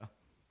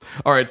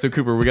All right, so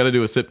Cooper, we got to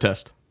do a sip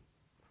test.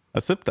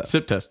 A sip test.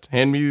 Sip test.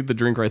 Hand me the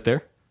drink right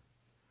there.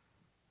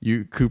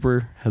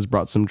 Cooper has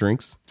brought some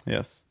drinks.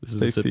 Yes. This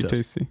is a sip test.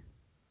 Tasty.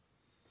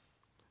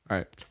 All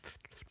right.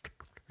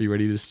 Are you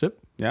ready to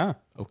sip? Yeah.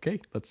 Okay,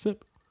 let's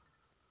sip.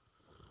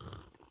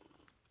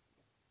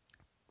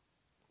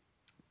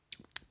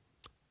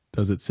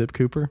 Does it sip,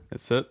 Cooper?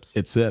 It sips.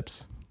 It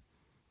sips.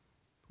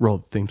 Roll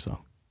the theme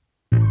song.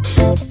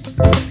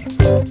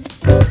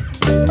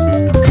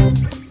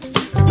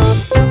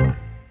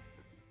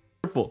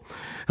 Wonderful.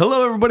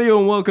 Hello, everybody,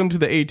 and welcome to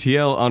the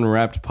ATL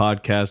Unwrapped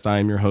podcast. I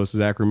am your host,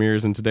 Zach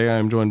Ramirez, and today I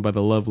am joined by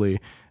the lovely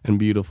and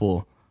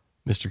beautiful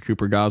Mr.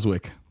 Cooper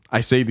Goswick.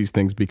 I say these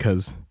things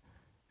because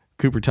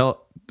Cooper,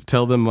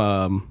 tell them.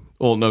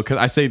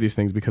 I say these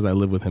things because I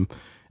live with him,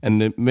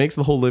 and it makes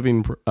the whole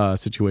living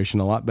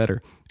situation a lot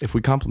better if we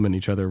compliment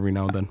each other every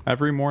now and then.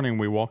 Every morning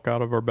we walk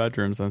out of our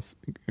bedrooms and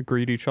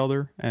greet each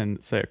other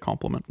and say a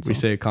compliment. We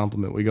say a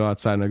compliment. We go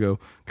outside and I go,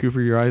 Cooper,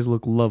 your eyes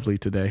look lovely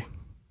today.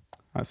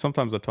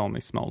 Sometimes I tell him he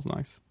smells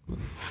nice.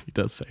 He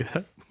does say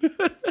that.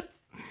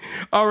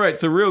 All right,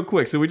 so real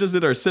quick. So we just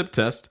did our sip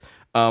test.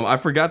 I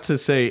forgot to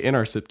say in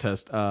our sip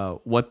test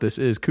what this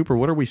is. Cooper,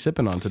 what are we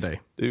sipping on today?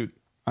 Dude,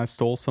 I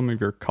stole some of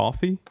your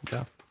coffee.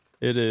 Yeah.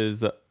 It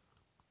is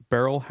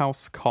Barrel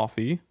House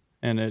Coffee,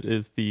 and it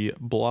is the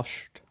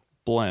Blushed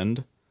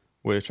Blend,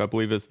 which I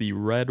believe is the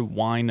red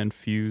wine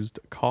infused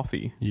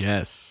coffee.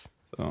 Yes.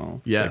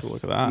 So yes. Take a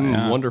look at that.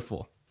 Yeah.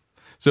 Wonderful.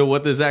 So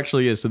what this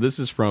actually is, so this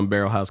is from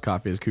Barrel House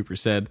Coffee, as Cooper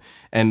said,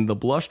 and the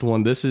blushed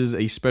one, this is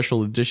a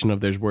special edition of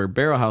theirs where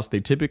Barrel House, they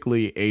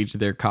typically age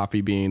their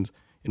coffee beans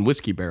in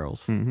whiskey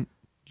barrels. Mm-hmm.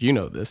 You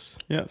know this.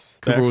 Yes.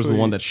 Cooper was the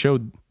one that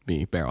showed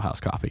me Barrel House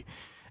Coffee.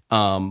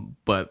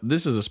 But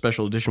this is a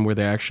special edition where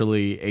they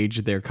actually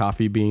age their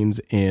coffee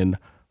beans in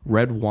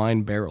red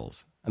wine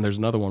barrels. And there's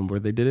another one where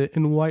they did it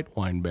in white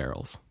wine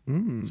barrels.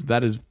 So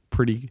that is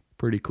pretty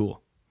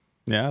cool.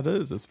 Yeah, it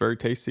is. It's very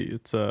tasty.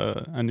 It's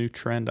a new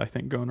trend, I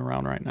think, going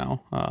around right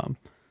now.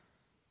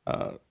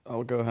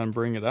 I'll go ahead and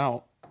bring it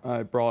out.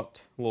 I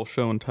brought a little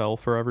show and tell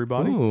for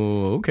everybody.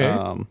 Oh,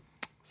 okay.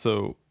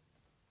 So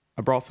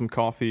I brought some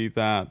coffee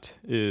that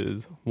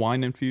is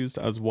wine infused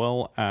as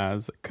well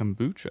as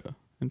kombucha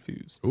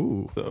infused.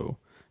 Ooh. So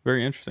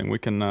very interesting. We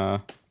can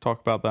talk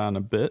about that in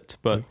a bit,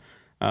 but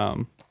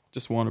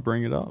just want to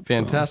bring it up.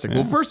 Fantastic. So,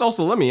 yeah. Well, first,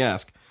 also, let me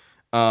ask.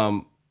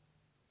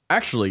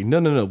 Actually,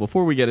 no.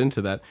 Before we get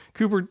into that,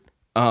 Cooper,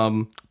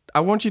 I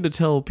want you to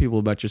tell people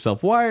about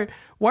yourself. Why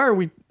are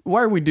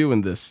we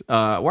doing this?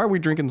 Why are we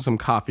drinking some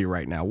coffee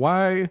right now?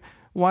 Why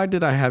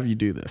did I have you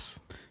do this?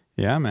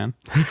 Yeah, man.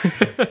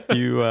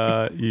 You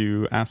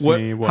asked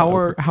me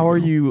what. How are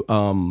you?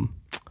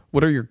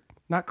 What are your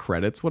not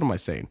credits? What am I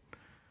saying?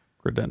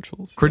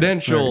 Credentials.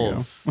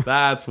 Credentials.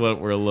 That's what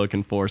we're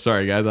looking for.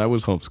 Sorry, guys. I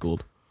was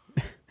homeschooled.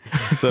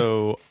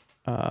 So,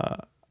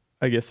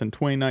 I guess in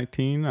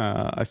 2019,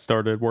 I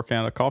started working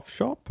at a coffee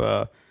shop.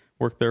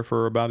 Worked there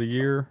for about a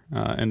year.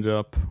 Ended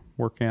up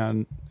working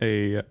on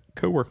a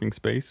co-working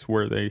space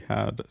where they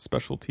had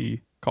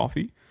specialty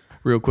coffee.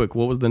 Real quick,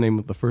 what was the name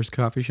of the first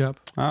coffee shop?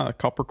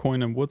 Copper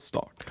Coin in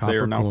Woodstock. Copper they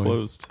are now Coin.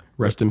 closed.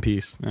 Rest in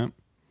peace. Yeah.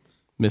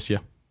 Miss you.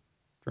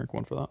 Drink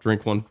one for that.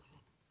 Drink one.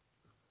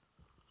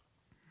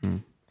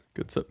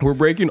 Good sip. We're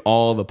breaking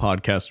all the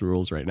podcast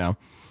rules right now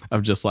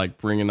of just like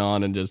bringing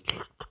on and just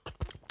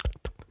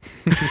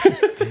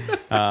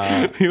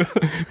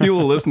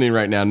people listening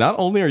right now. Not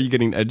only are you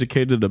getting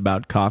educated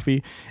about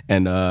coffee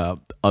and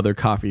other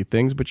coffee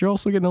things, but you're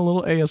also getting a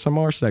little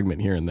ASMR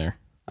segment here and there.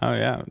 Oh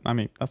yeah, I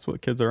mean that's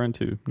what kids are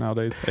into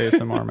nowadays.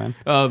 ASMR, man.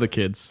 Oh, the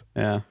kids.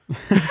 Yeah.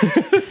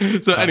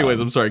 So, anyways,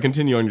 I'm sorry.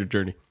 Continue on your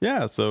journey.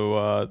 Yeah.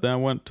 So then I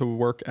went to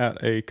work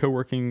at a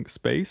co-working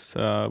space,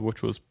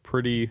 which was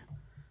pretty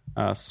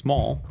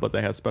small, but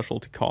they had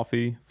specialty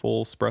coffee,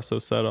 full espresso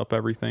setup,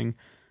 everything.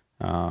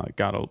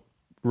 Got to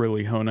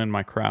really hone in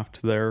my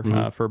craft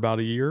there for about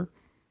a year,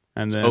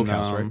 and then Oak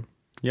House, right?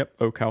 Yep,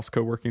 Oak House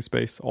co-working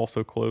space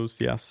also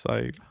closed. Yes,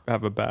 I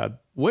have a bad.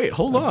 Wait,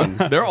 hold on.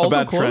 They're also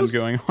bad closed?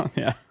 trend going on.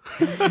 Yeah.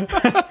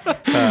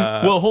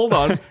 Well, hold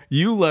on.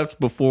 You left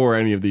before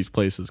any of these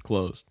places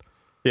closed.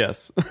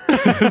 Yes.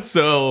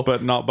 So,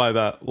 But not by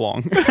that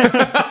long.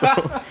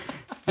 So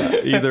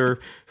either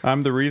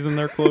I'm the reason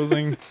they're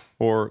closing,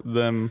 or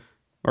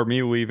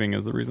me leaving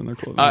is the reason they're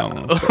closing. I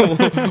don't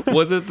know.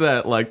 was it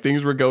that like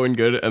things were going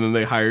good and then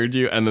they hired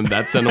you and then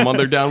that sent them on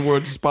their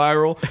downward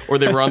spiral, or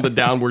they were on the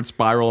downward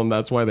spiral and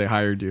that's why they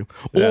hired you?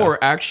 Yeah.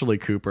 Or actually,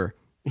 Cooper,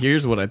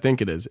 here's what I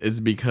think it is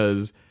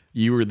because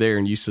you were there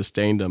and you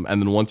sustained them,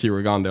 and then once you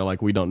were gone, they're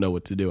like, we don't know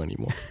what to do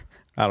anymore.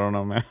 I don't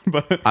know, man.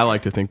 But I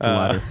like to think the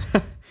latter.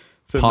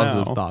 so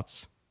Positive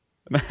thoughts.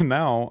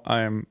 Now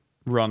I'm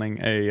running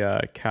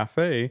a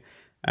cafe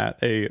at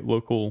a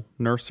local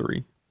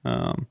nursery,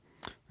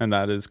 and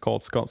that is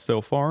called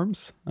Scottsdale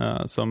Farms.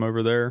 So I'm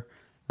over there.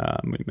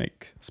 We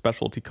make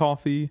specialty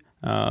coffee.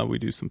 We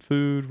do some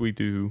food. We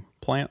do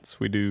plants.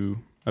 We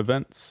do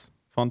events.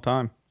 Fun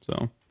time.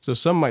 So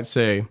some might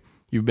say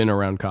you've been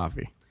around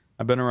coffee.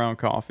 I've been around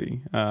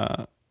coffee.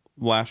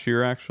 Last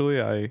year, actually,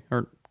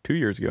 or 2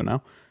 years ago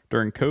now,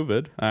 during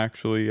COVID, I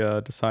actually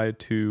decided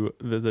to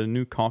visit a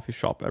new coffee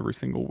shop every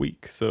single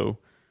week. So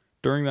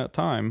during that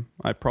time,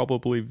 I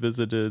probably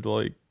visited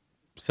like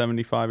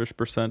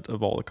 75-ish%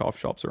 of all the coffee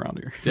shops around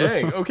here.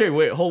 Dang. Okay,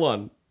 wait, hold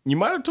on. You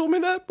might have told me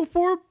that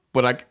before,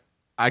 but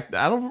I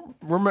don't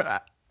remember.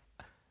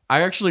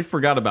 I actually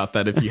forgot about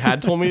that. If you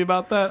had told me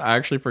about that, I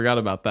actually forgot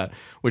about that,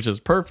 which is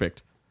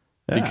perfect.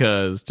 Yeah.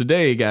 Because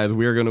today, guys,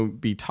 we are going to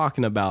be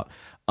talking about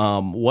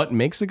what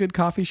makes a good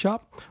coffee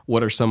shop.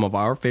 What are some of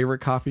our favorite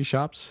coffee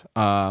shops?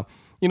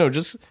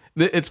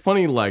 It's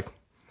funny, like,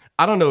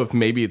 I don't know if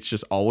maybe it's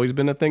just always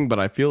been a thing, but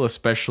I feel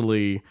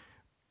especially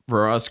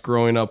for us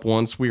growing up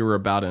once we were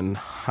about in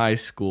high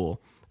school,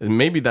 and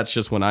maybe that's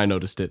just when I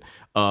noticed it,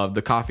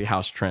 the coffee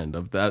house trend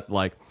of that,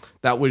 like,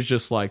 that was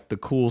just like the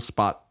cool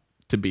spot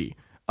to be.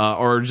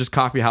 Or just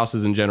coffee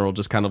houses in general,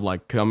 just kind of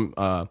like becoming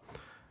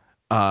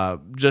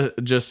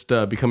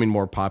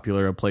more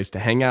popular, a place to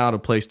hang out, a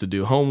place to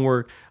do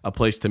homework, a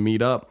place to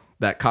meet up.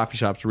 That coffee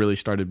shops really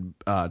started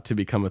to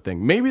become a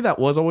thing. Maybe that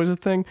was always a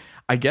thing.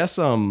 I guess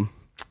I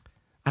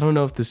don't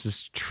know if this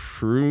is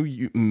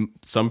true.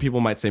 Some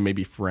people might say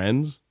maybe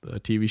Friends, the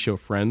TV show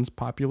Friends,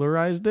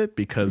 popularized it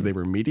because they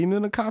were meeting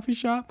in a coffee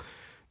shop.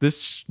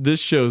 This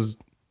shows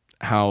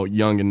how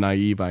young and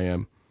naive I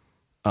am,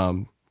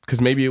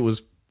 because maybe it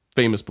was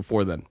famous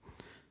before then.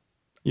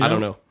 I don't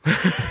know.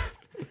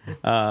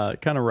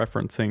 Kind of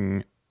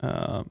referencing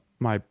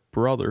my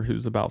brother,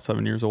 who's about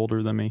 7 years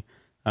older than me.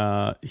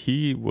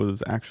 He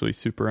was actually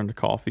super into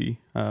coffee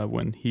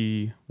when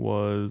he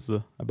was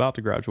about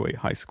to graduate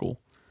high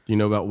school. Do you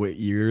know about what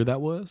year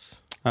that was?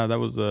 That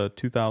was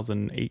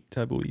 2008,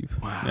 I believe.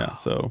 Wow. Yeah,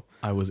 so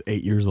I was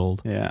 8 years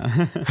old.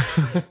 yeah.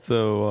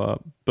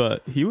 So,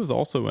 but he was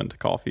also into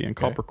coffee, and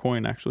Copper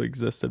Coin actually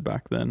existed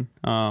back then.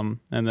 And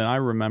then I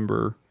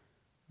remember,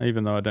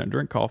 even though I didn't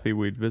drink coffee,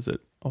 we'd visit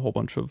a whole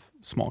bunch of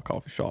small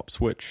coffee shops,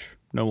 which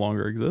no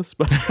longer exist.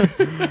 But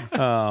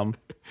but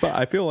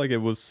I feel like it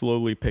was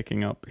slowly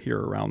picking up here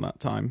around that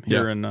time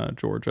here in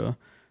Georgia.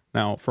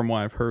 Now, from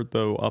what I've heard,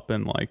 though, up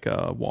in like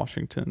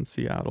Washington,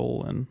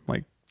 Seattle, and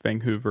like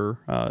Vancouver,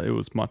 it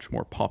was much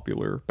more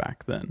popular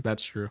back then.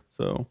 That's true.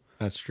 So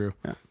that's true.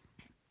 Yeah.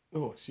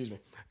 Oh, excuse me.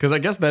 Because I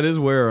guess that is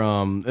where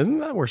isn't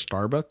that where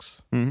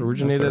Starbucks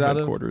originated out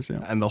of?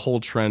 Yeah. And the whole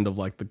trend of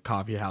like the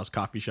coffee house,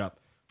 coffee shop.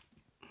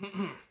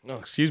 Oh,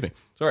 excuse me.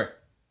 Sorry.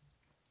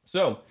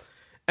 So,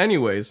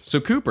 anyways, so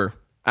Cooper,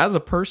 as a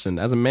person,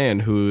 as a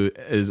man who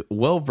is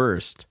well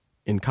versed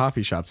in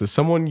coffee shops, is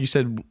someone you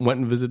said went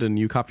and visited a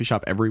new coffee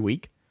shop every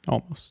week?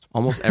 Almost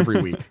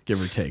every week,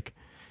 give or take.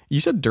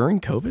 You said during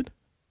COVID?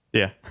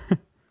 Yeah.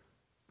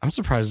 I'm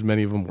surprised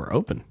many of them were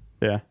open.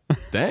 Yeah.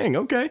 Dang.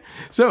 Okay.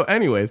 So,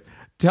 anyways,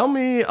 tell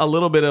me a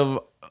little bit of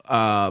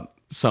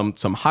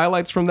some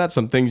highlights from that,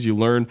 some things you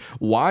learned.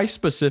 Why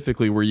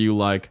specifically were you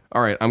like,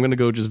 all right, I'm going to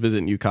go just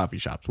visit new coffee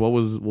shops? What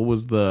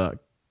was the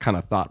kind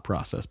of thought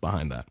process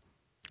behind that?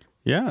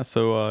 Yeah.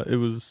 So it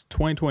was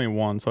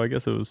 2021. So I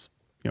guess it was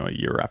a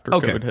year after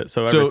COVID hit.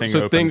 So everything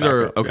so things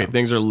are up, yeah.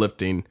 Things are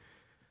lifting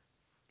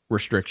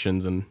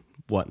restrictions and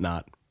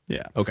whatnot.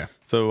 Yeah. Okay.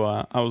 So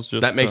I was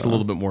just that makes a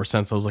little bit more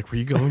sense. I was like, were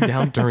you going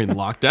down during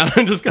lockdown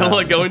and just kind of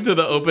like going to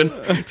the open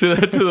to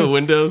the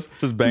windows,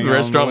 just banging the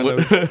restaurant on the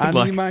windows? I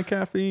like, need my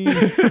caffeine.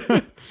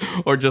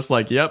 Or just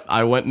like, yep,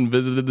 I went and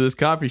visited this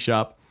coffee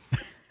shop.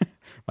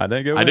 I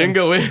didn't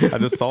go in. I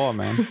just saw it,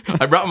 man.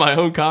 I brought my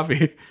own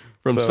coffee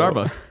from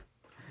Starbucks.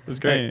 It was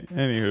great.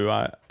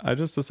 Anywho, I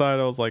just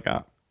decided I was like,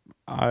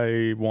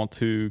 I want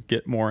to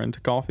get more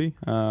into coffee.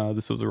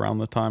 This was around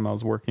the time I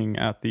was working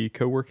at the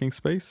co-working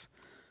space.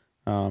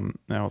 And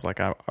I was like,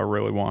 I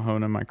really want to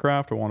hone in my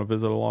craft. I want to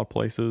visit a lot of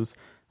places,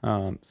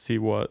 see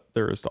what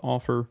there is to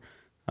offer,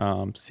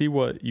 see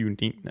what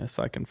uniqueness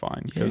I can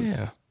find.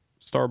 Because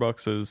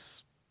Starbucks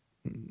is,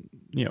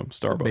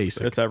 Starbucks.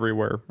 Basic. It's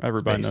everywhere.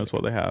 Everybody knows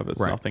what they have. It's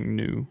right. Nothing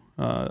new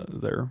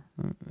there,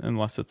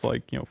 unless it's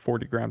like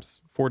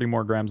 40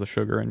 more grams of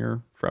sugar in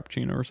your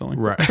Frappuccino or something.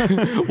 Right.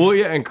 Well,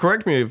 yeah, and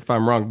correct me if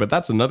I'm wrong, but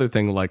that's another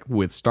thing, like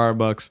with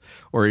Starbucks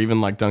or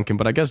even like Dunkin',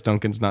 but I guess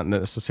Dunkin's not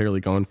necessarily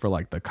going for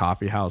like the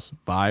coffee house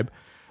vibe,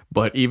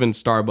 but even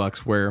Starbucks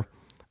where,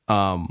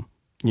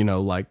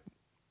 like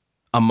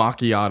a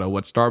macchiato,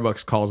 what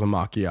Starbucks calls a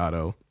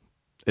macchiato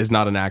is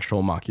not an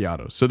actual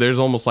macchiato. So there's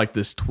almost like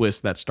this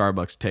twist that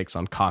Starbucks takes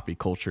on coffee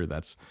culture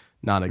that's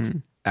not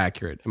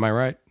accurate. Am I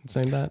right in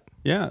saying that?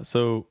 Yeah.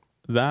 So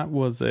that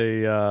was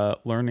a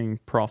learning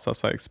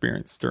process I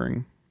experienced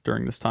during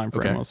this time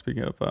frame. Okay. I was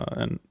speaking of,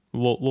 and a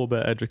little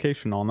bit of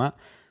education on that.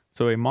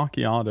 So a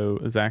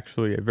macchiato is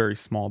actually a very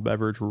small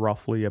beverage,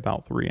 roughly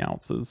about 3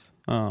 ounces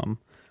of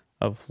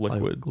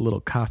liquid. Like a little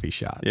coffee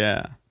shot.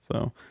 Yeah.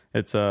 So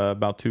it's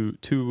about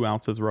two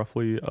ounces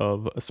roughly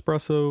of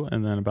espresso,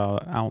 and then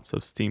about an ounce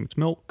of steamed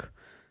milk.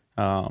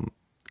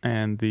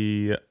 And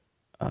the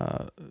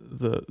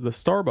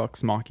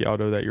Starbucks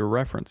macchiato that you're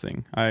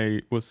referencing,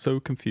 I was so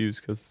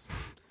confused because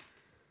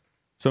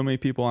so many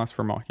people ask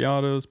for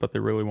macchiatos, but they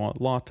really want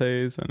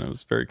lattes, and it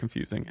was very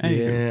confusing.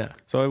 Anywho, Yeah.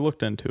 so I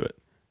looked into it.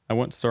 I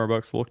went to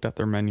Starbucks, looked at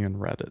their menu,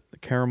 and read it. The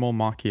caramel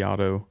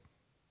macchiato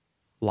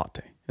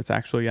latte. It's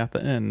actually at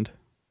the end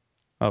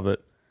of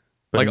it.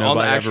 But Like on the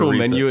nobody ever actual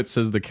reads menu, it. it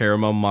says the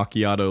caramel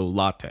macchiato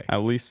latte.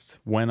 At least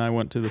when I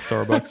went to the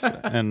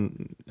Starbucks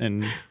and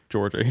in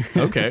Georgia.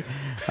 Okay.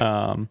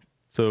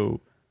 So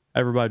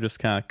everybody just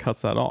kind of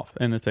cuts that off,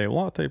 and it's a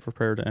latte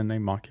prepared in a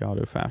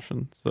macchiato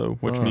fashion. So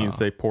which means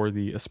they pour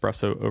the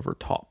espresso over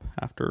top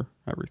after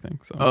everything.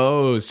 So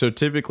Oh, so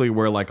typically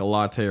where like a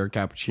latte or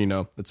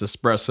cappuccino, it's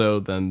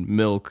espresso, then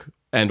milk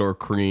and or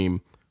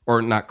cream,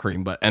 or not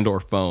cream, but and or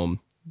foam,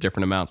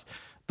 different amounts.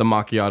 The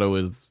macchiato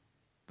is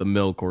the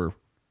milk or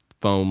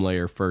foam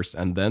layer first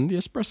and then the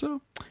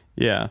espresso?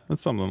 yeah,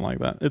 it's something like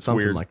that. It's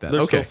Something weird. like that.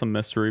 There's Okay. still some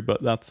mystery,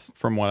 but that's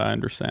from what I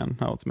understand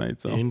how it's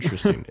made. So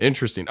Interesting.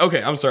 Interesting.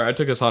 Okay, I'm sorry. I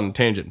took us on a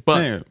tangent.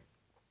 But Anyway,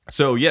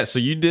 so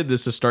you did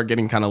this to start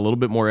getting kind of a little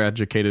bit more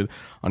educated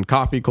on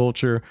coffee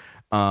culture,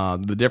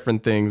 the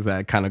different things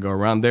that kind of go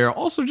around there.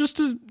 Also just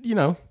to,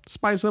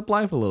 spice up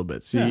life a little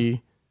bit.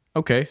 See.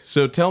 Okay.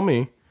 So tell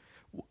me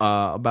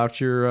about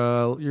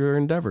your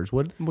endeavors.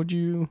 What'd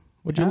you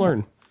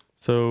learn?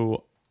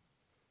 So,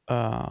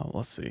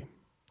 let's see.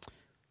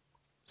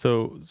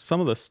 So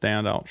some of the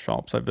standout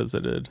shops I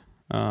visited,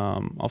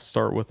 I'll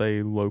start with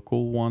a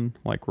local one,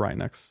 like right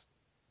next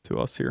to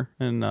us here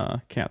in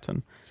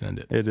Canton. Send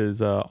it. It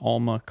is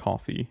Alma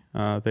Coffee.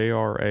 They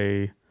are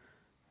a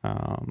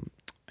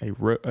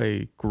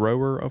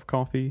grower of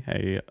coffee,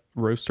 a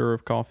roaster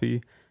of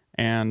coffee,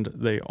 and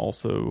they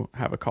also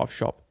have a coffee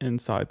shop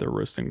inside their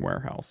roasting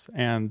warehouse,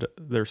 and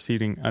they're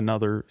seating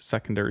another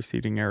secondary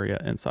seating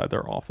area inside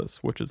their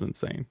office, which is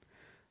insane.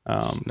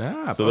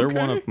 Snap. So they're okay.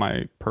 one of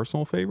my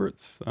personal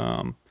favorites.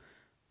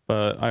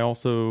 But I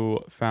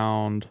also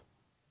found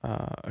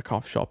a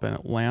coffee shop in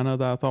Atlanta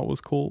that I thought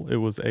was cool. It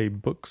was a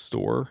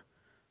bookstore,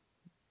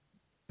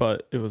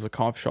 but it was a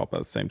coffee shop at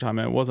the same time.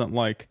 And it wasn't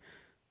like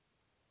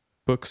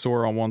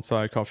bookstore on one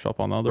side, coffee shop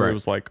on the other. Right. It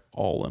was like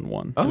all in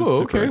one. It was Oh,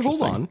 super okay. Hold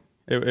interesting. on.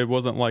 It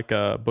wasn't like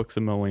a Books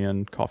A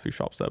Million coffee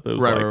shop step. It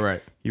was Right, like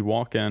right. you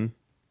walk in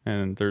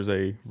and there's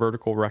a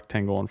vertical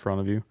rectangle in front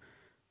of you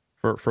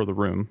for the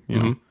room, you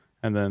know,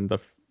 and then the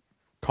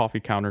coffee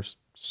counters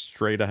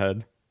straight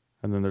ahead.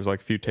 And then there's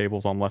like a few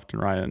tables on left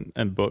and right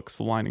and books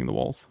lining the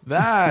walls.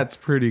 That's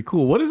pretty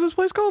cool. What is this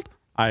place called?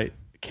 I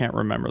can't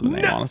remember the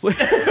name, honestly.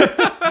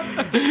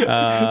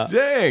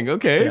 Dang.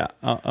 Okay. Yeah,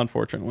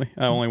 unfortunately.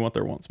 I only went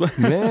there once. But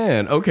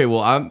Man, okay.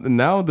 Well,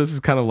 now this is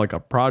kind of like a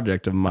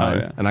project of mine,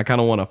 yeah. and I kind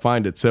of want to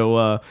find it.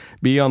 So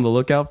be on the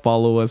lookout.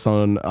 Follow us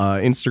on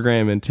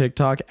Instagram and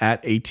TikTok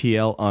at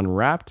ATL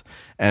Unwrapped.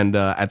 And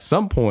at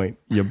some point,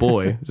 your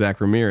boy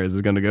Zach Ramirez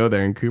is going to go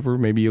there. And Cooper,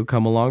 maybe you'll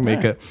come along,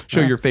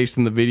 show your face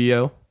in the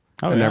video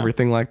and yeah.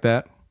 everything like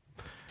that.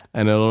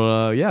 And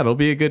it'll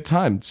be a good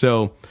time.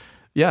 So.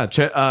 Yeah,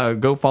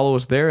 go follow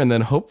us there, and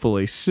then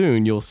hopefully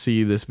soon you'll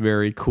see this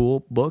very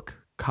cool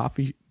bookshop,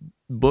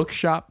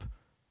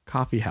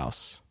 coffee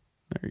house,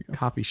 there you go.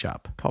 coffee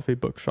shop, Coffee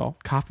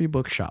bookshop. coffee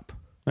bookshop.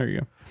 There you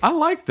go. I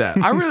like that.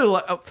 I really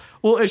like.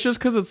 Well, it's just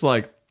because it's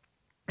like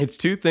it's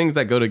two things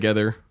that go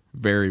together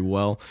very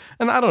well,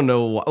 and I don't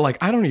know. Like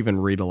I don't even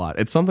read a lot.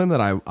 It's something that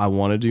I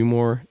want to do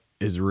more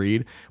is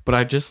read, but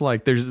I just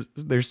like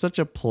there's such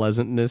a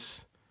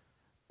pleasantness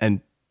and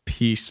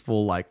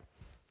peaceful like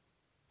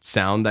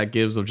sound that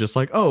gives of just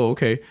like, oh,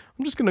 okay,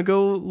 I'm just gonna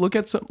go look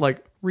at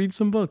read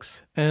some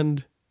books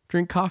and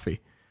drink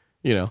coffee,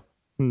 and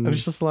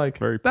it's just like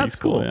Very that's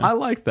peaceful, cool. yeah. I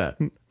like that.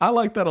 I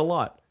like that a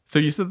lot. So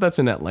you said that's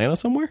in Atlanta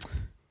somewhere?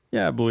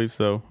 Yeah, I believe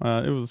so.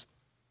 It was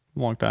a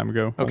long time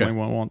ago. Okay. Only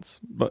went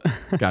once. But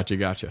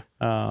Gotcha.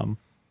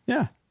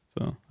 yeah.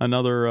 So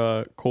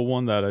another cool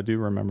one that I do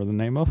remember the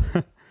name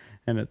of.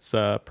 And it's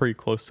pretty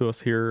close to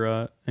us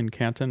here in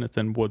Canton. It's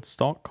in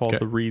Woodstock called Okay.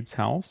 the Reed's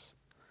House.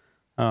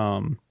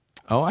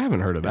 Oh, I haven't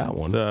heard of that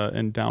It's one.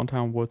 in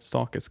downtown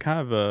Woodstock. It's kind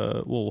of a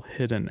little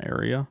hidden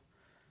area.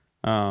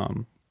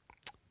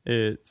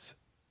 It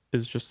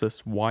is just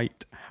this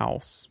white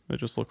house. It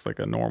just looks like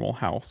a normal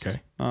house.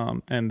 Okay.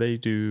 And they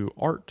do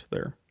art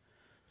there.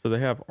 So they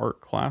have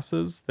art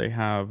classes. They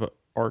have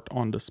art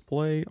on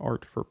display,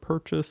 art for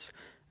purchase,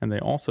 and they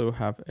also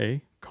have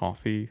a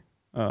coffee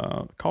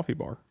bar,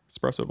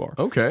 espresso bar.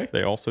 Okay.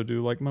 They also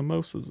do like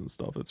mimosas and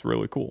stuff. It's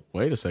really cool.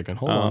 Wait a second.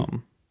 Hold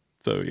on.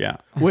 So yeah.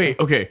 Wait.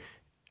 Okay.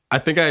 I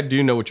think I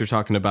do know what you're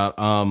talking about.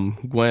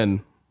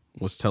 Gwen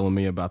was telling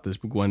me about this.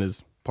 Gwen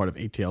is part of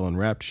ATL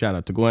Unwrapped. Shout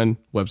out to Gwen.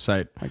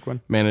 Website Hi,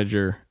 Gwen.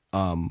 manager,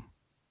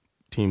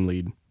 team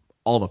lead,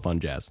 all the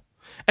fun jazz.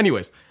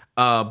 Anyways,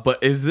 but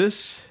is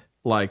this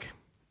like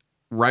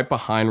right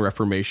behind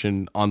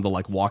Reformation on the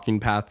like walking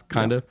path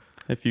kind of?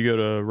 If you go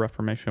to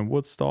Reformation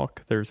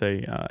Woodstock, there's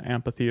a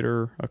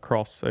amphitheater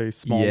across a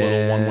small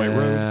little one-way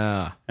road,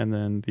 Yeah. and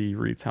then the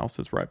Reed's house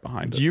is right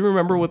behind it. Do you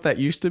remember what that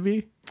used to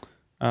be?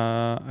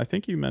 I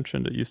think you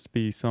mentioned it used to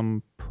be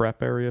some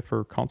prep area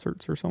for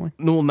concerts or something.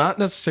 No, not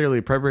necessarily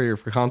a prep area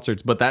for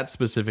concerts, but that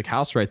specific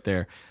house right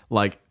there,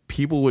 like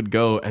people would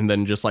go and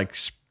then just like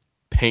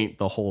paint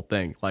the whole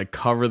thing, like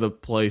cover the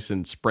place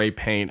in spray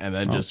paint and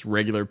then just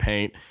regular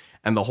paint,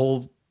 and the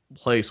whole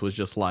place was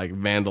just like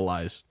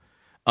vandalized.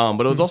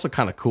 But it was also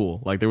kind of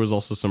cool. Like there was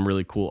also some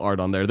really cool art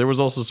on there. There was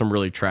also some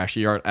really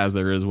trashy art, as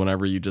there is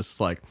whenever you just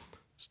like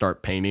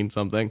start painting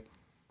something.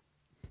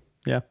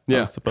 Yeah,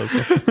 Yeah. I suppose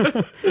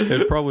so.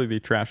 It'd probably be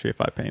trashy if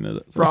I painted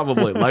it. So.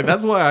 Probably. Like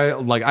that's why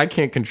I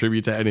can't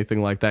contribute to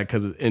anything like that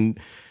because in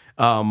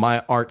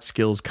my art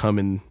skills come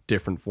in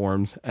different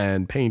forms,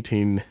 and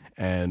painting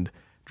and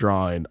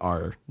drawing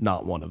are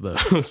not one of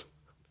those.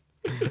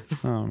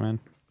 Oh man.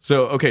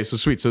 So okay, so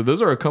sweet. So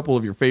those are a couple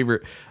of your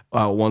favorite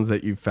ones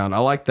that you've found. I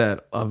like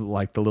that of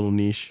like the little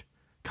niche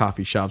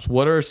coffee shops.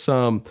 What are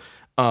some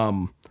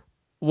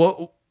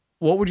what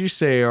would you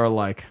say are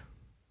like,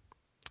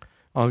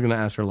 I was going to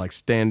ask her like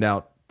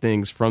standout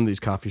things from these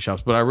coffee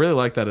shops, but I really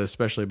like that,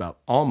 especially about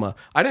Alma.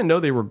 I didn't know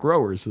they were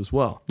growers as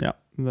well. Yeah,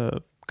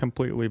 the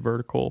completely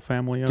vertical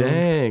family owned.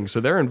 Dang, so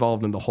they're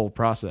involved in the whole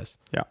process.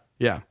 Yeah.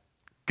 Yeah.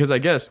 Because I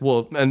guess,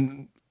 well,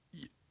 and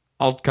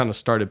I'll kind of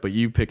start it, but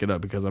you pick it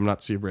up because I'm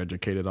not super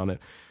educated on it.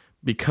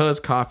 Because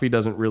coffee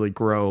doesn't really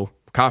grow,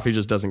 coffee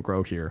just doesn't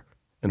grow here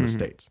in the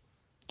States.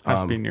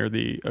 Has to be near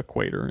the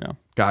equator, yeah.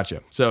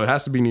 Gotcha. So it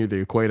has to be near the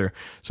equator.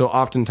 So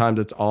oftentimes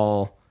it's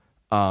all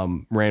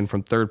ran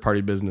from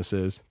third-party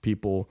businesses,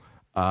 people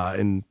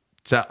in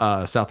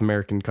South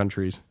American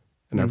countries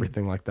and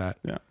everything like that.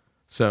 Yeah.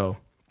 So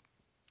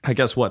I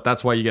guess what?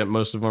 That's why you get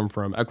most of them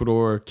from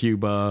Ecuador,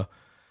 Cuba.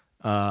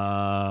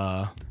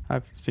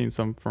 I've seen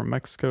some from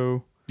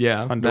Mexico.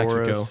 Yeah,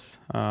 Honduras.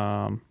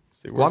 Mexico.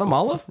 See, where's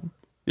Guatemala? this from?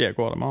 Yeah,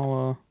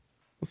 Guatemala.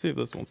 Let's see if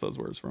this one says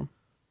where it's from.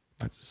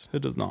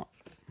 It does not.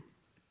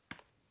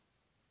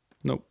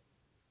 Nope.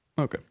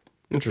 Okay.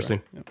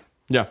 Interesting. Yeah.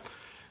 Yeah.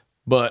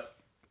 But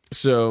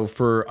so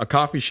for a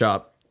coffee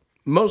shop,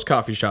 most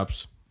coffee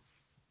shops,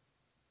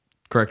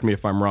 correct me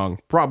if I'm wrong,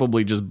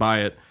 probably just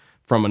buy it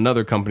from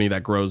another company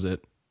that grows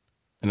it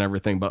and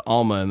everything. But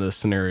Alma in this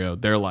scenario,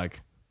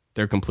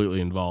 they're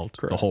completely involved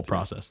the whole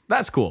process.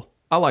 That's cool.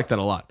 I like that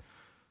a lot.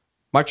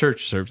 My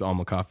church serves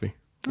Alma coffee.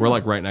 We're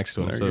like right next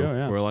to them. So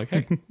we're like,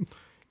 hey,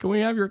 can we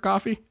have your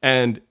coffee?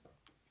 And,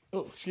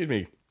 oh, excuse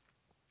me,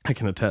 I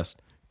can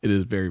attest. It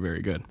is very,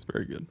 very good. It's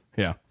very good.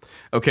 Yeah.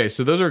 Okay,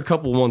 so those are a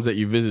couple ones that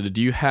you visited.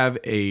 Do you have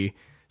a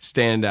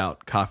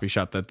standout coffee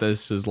shop that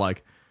this is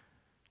like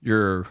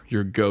your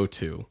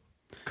go-to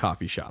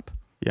coffee shop?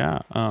 Yeah.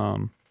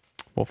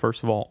 Well,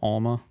 first of all,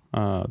 Alma,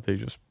 they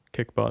just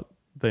kick butt.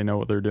 They know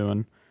what they're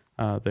doing.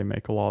 They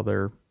make a lot of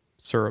their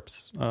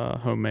syrups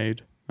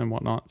homemade and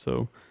whatnot.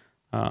 So,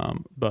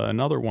 but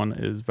another one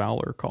is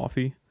Valor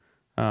Coffee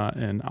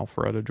in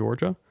Alpharetta,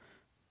 Georgia.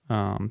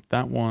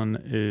 That one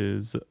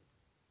is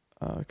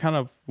kind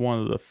of one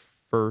of the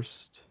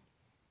first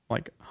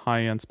like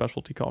high-end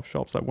specialty coffee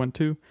shops I went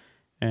to,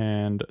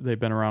 and they've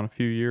been around a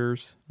few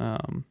years,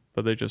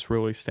 but they just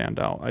really stand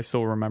out. I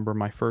still remember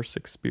my first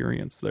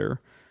experience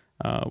there,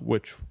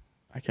 which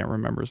I can't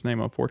remember his name,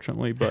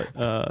 unfortunately, but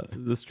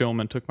this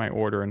gentleman took my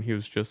order, and he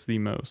was just the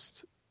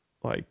most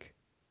like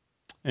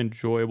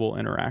enjoyable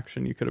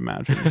interaction you could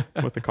imagine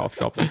with a coffee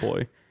shop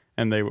employee.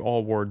 And they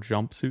all wore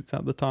jumpsuits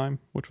at the time,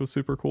 which was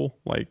super cool.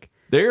 Like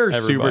they're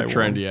super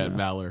trendy wore, at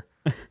Valor.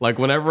 Like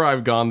whenever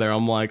I've gone there,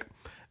 I'm like,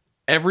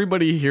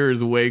 everybody here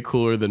is way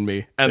cooler than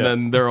me. And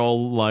then they're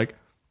all like,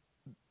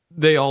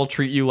 they all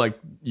treat you like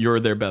you're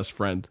their best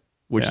friend,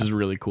 which is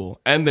really cool.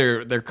 And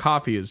their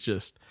coffee is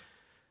just,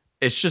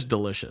 it's just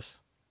delicious.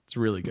 It's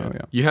really good. Oh,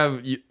 yeah. You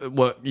have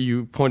what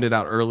you pointed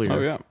out earlier.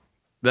 Oh yeah,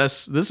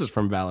 this is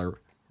from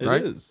Valor,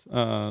 right? It is.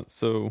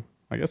 So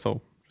I guess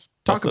I'll just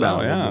Talk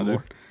about it a little bit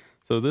more.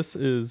 So this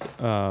is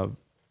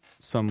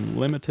some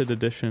limited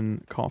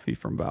edition coffee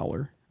from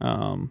Valor.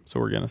 So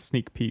we're getting a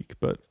sneak peek,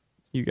 but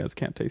you guys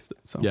can't taste it.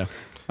 So yeah.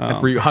 And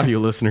for you audio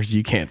listeners,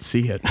 you can't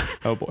see it.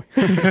 Oh boy,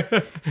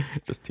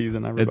 just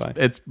teasing everybody.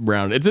 It's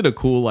brown. It's in a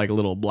cool like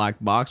little black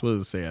box. What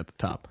does it say at the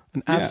top?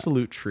 An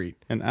absolute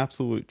treat. An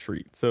absolute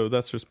treat. So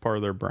that's just part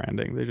of their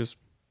branding. They just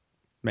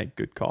make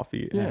good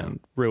coffee and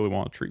really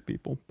want to treat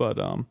people. But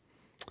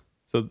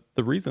so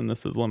the reason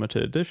this is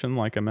limited edition,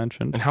 like I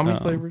mentioned, and how many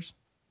flavors?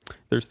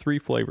 There's 3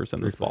 flavors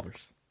in this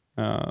box.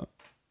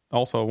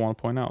 Also, I want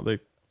to point out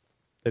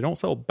they don't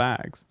sell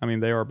bags. I mean,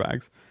 they are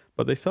bags,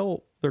 but they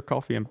sell their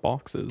coffee in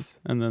boxes,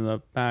 and then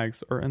the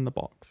bags are in the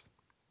box.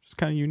 It's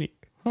kind of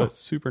unique, but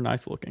super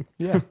nice looking.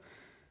 Yeah,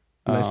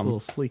 nice little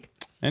sleek.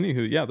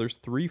 Anywho, yeah, there's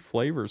 3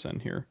 flavors in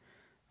here.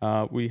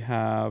 We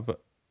have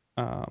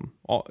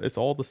it's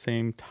all the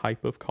same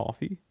type of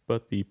coffee,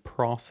 but the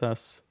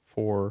process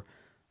for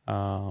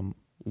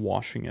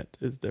washing it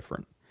is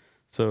different.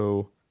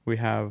 So we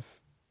have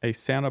a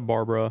Santa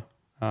Barbara,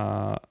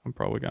 I'm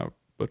probably going to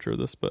butcher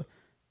this, but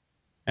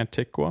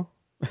Antigua.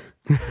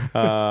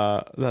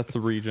 That's the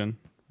region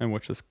in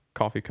which this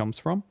coffee comes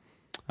from.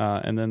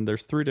 And then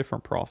there's 3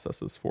 different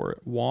processes for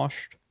it: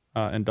 washed,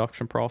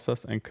 induction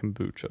process, and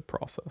kombucha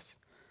process.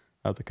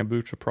 The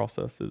kombucha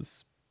process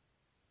is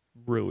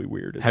really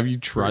weird. Have you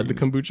tried the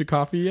kombucha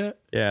coffee yet?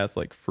 Yeah, it's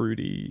like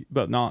fruity,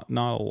 but not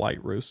a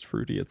light roast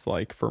fruity. It's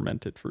like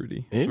fermented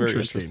fruity. It's very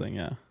interesting,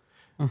 yeah.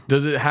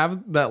 Does it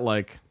have that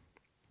like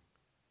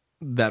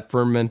that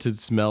fermented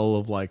smell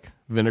of like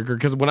vinegar.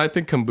 Because when I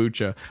think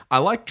kombucha, I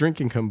like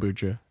drinking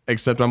kombucha,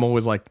 except I'm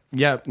always like,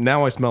 yeah,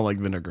 now I smell like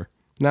vinegar.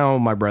 Now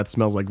my breath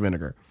smells like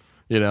vinegar.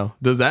 You know,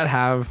 does that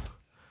have?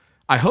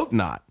 I hope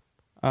not.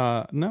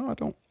 No, I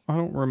don't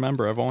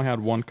remember. I've only had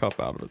one cup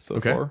out of it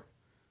so far.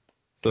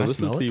 So Can I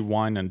this is smell the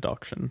wine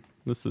induction.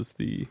 This is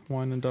the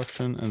wine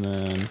induction, and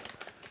then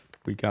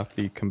we got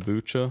the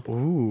kombucha.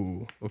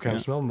 Ooh, okay. I'm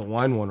smelling the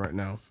wine one right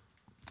now.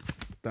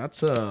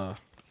 That's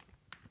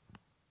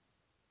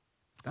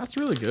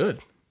really good.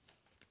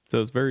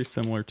 So it's very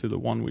similar to the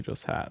one we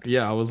just had.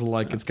 Yeah, I was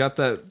like, it's got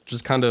that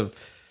just kind of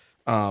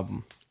a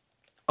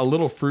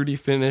little fruity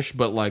finish,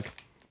 but like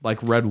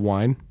red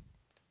wine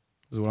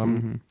is what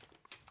I'm.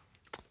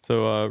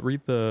 So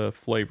read the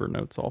flavor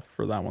notes off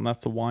for that one.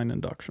 That's the wine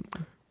induction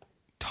one.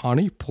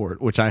 Tawny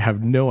port, which I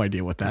have no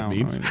idea what that I don't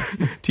means. know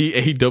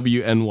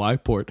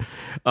TAWNY port.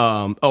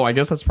 I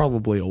guess that's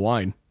probably a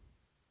wine.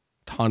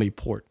 Tawny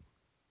port.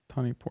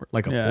 Tawny port.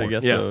 Like a yeah, port. I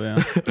guess so,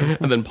 yeah.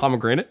 And then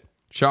pomegranate,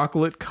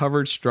 chocolate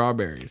covered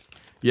strawberries.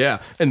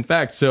 Yeah. In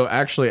fact, so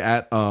actually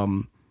at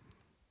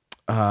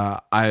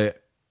I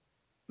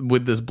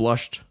with this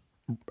blushed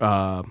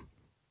the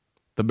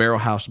Barrel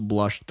House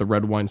blushed, the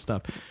red wine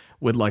stuff,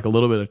 with like a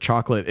little bit of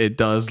chocolate, it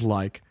does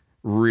like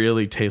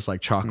really taste like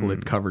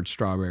chocolate covered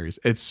strawberries.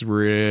 It's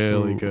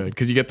really good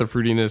because you get the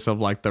fruitiness of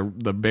like the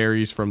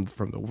berries from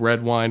the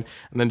red wine,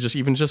 and then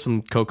just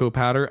some cocoa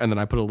powder, and then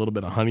I put a little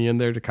bit of honey in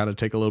there to kind of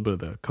take a little bit of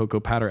the cocoa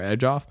powder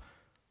edge off.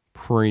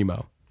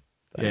 Primo.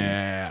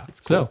 Yeah.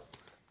 That's cool. So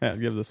yeah,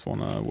 give this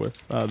one a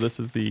whiff. This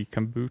is the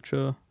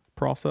kombucha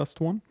processed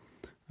one.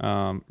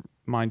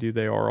 Mind you,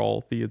 they are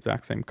all the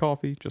exact same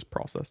coffee, just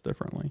processed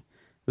differently.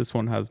 This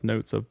one has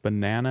notes of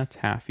banana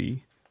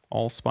taffy,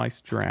 allspice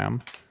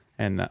dram,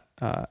 and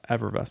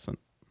effervescent,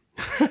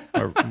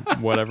 or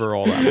whatever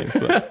all that means.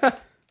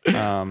 But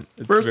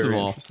it's First very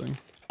of all, interesting.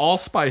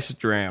 allspice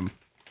dram.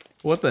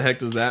 What the heck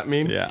does that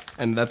mean? Yeah.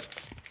 And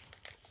that's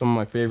some of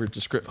my favorite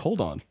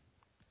Hold on.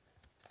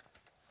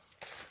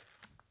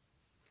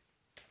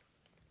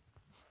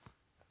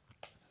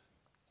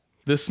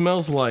 This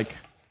smells like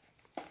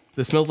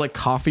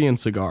coffee and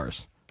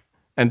cigars.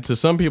 And to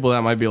some people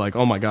that might be like,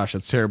 oh my gosh,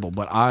 that's terrible.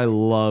 But I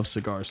love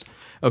cigars.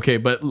 Okay,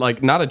 but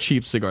like not a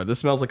cheap cigar. This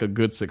smells like a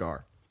good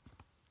cigar.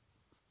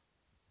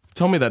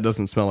 Tell me that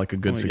doesn't smell like a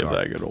good cigar. Give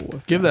that a good old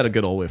whiff. Give that a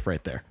good old whiff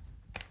right there.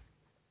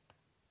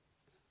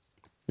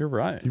 You're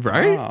right.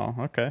 Right? Wow,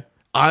 okay.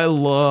 I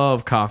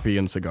love coffee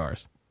and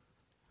cigars.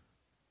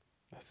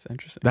 That's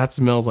interesting. That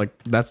smells like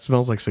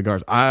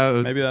cigars.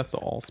 Maybe that's the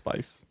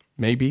allspice.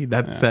 Maybe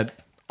that's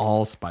that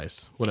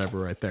allspice, whatever,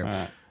 right there. All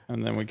right.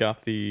 And then we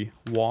got the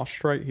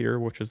washed right here,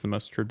 which is the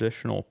most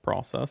traditional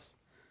process.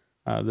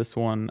 This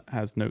one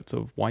has notes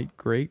of white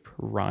grape,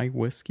 rye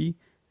whiskey,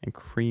 and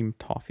cream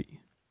toffee.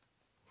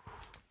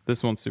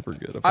 This one's super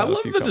good. I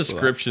love the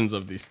descriptions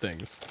of these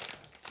things.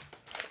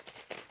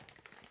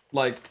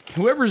 Like,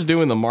 whoever's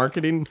doing the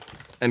marketing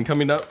and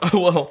coming up,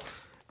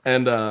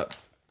 and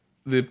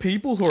the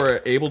people who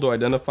are able to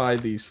identify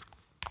these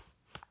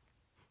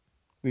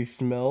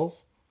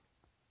smells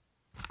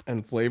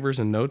and flavors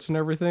and notes and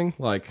everything,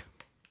 like,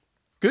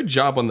 good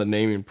job on the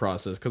naming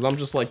process, because I'm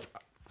just like,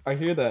 I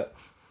hear that.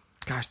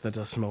 Gosh, that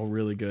does smell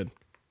really good.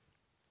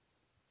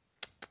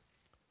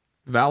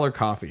 Valor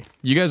Coffee.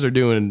 You guys are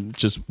doing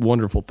just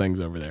wonderful things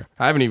over there.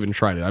 I haven't even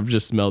tried it. I've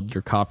just smelled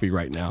your coffee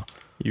right now.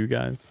 You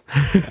guys?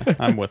 Yeah,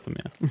 I'm with them,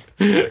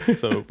 yeah.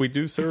 So we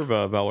do serve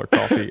Valor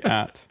Coffee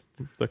at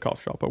the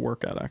coffee shop I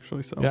work at,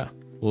 actually. So yeah.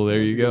 Well,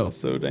 there you go.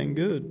 So dang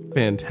good.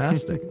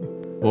 Fantastic.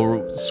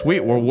 Well,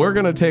 sweet. Well, we're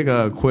going to take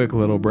a quick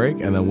little break,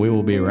 and then we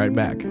will be right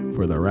back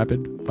for the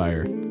rapid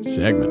fire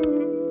segment.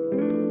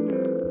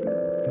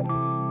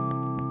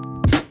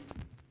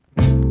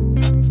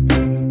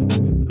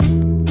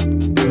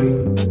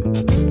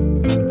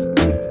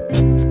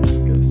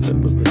 Get a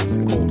sip of this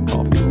cold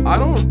coffee. I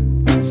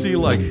don't see,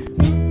 like,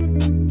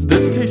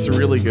 this tastes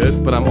really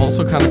good, but I'm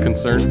also kind of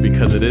concerned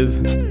because it is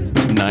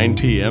 9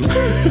 p.m.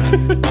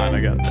 That's fine.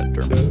 I got a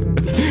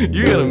midterm.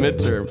 You got a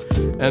midterm.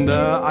 And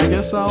I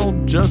guess I'll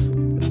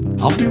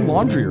do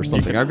laundry or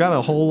something. I've got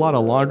a whole lot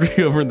of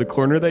laundry over in the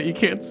corner that you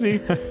can't see.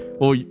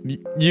 Well,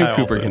 you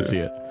Cooper, can see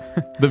it.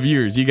 The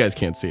viewers, you guys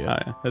can't see it.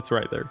 Yeah, it's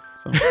right there.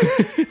 So.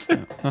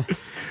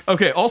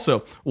 Okay,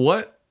 also,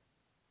 what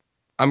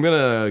I'm going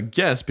to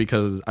guess,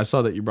 because I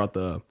saw that you brought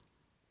the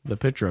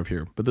picture up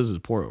here, but this is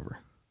pour over.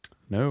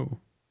 No.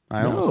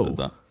 I almost did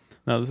that.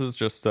 No, this is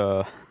just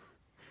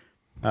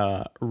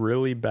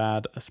really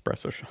bad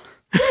espresso shot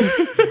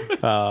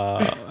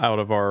out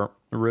of our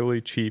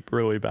really cheap,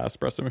 really bad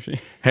espresso machine.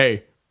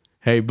 Hey,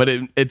 but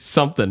it's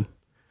something.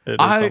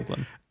 It is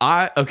something.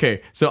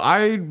 Okay, so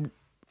I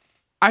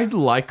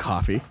like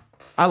coffee.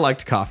 I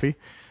liked coffee.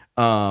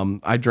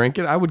 I drank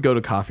it. I would go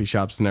to coffee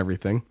shops and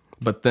everything.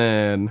 But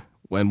then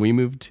when we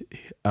moved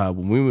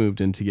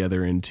in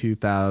together in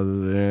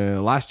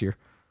 2000 last year,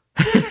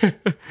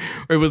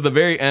 it was the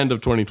very end of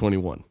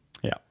 2021.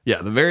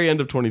 Yeah, the very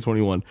end of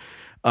 2021.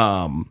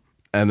 And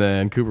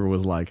then Cooper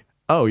was like,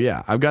 "Oh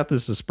yeah, I've got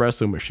this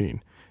espresso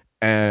machine."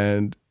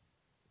 And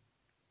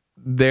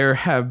there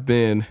have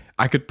been,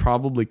 I could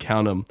probably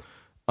count them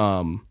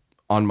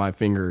on my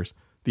fingers,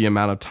 the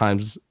amount of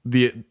times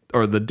the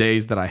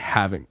days that I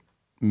haven't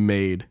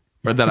made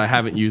or that I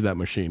haven't used that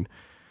machine.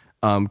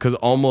 Because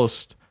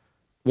almost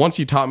once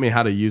you taught me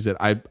how to use it,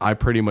 I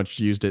pretty much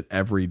used it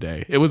every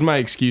day. It was my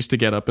excuse to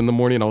get up in the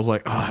morning. I was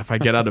like, oh, if I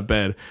get out of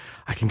bed,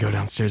 I can go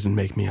downstairs and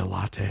make me a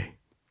latte.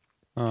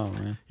 Oh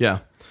man. Yeah.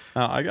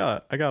 I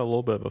got a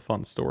little bit of a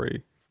fun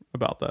story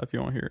about that if you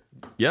want to hear it.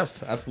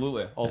 Yes,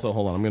 absolutely. Also,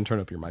 hold on. I'm going to turn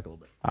up your mic a little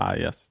bit.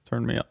 Yes.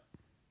 Turn me up.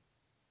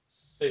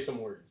 Say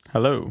some words.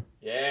 Hello.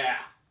 Yeah.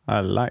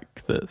 I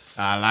like this.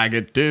 I like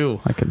it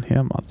too. I can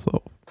hear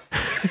myself.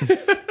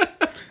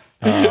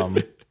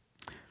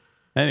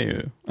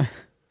 Anywho,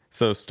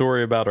 so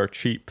story about our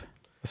cheap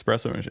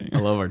espresso machine. I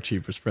love our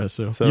cheap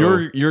espresso. So-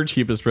 your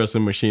cheap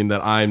espresso machine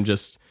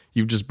that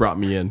you've just brought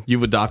me in.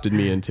 You've adopted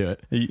me into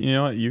it. You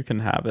know what? You can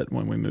have it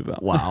when we move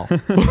out. Wow.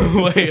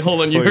 Wait,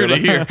 hold on. You heard it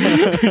here.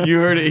 You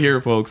heard it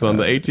here, folks, on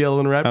the ATL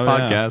Unwrapped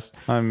podcast.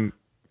 Yeah. I'm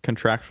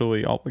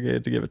contractually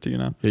obligated to give it to you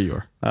now. Yeah,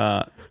 you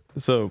are.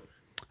 So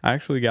I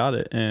actually got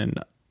it in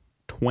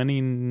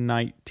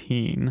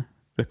 2019,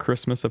 the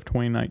Christmas of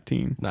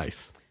 2019.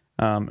 Nice.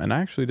 And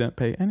I actually didn't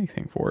pay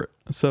anything for it.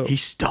 So He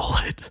stole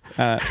it.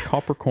 at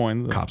Copper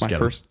Coin, Cops my get 'em.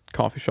 first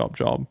coffee shop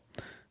job,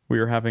 we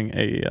were having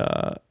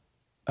a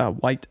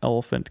white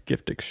elephant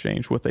gift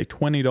exchange with a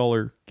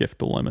 $20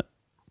 gift limit.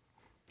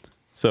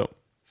 So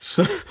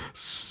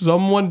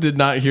Someone did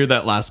not hear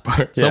that last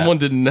part. Yeah. Someone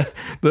didn't.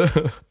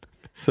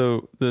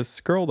 So this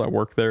girl that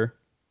worked there,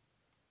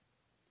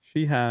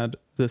 she had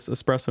this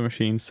espresso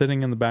machine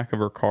sitting in the back of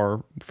her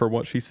car for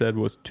what she said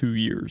was 2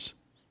 years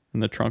in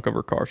the trunk of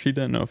her car. She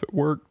didn't know if it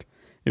worked.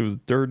 It was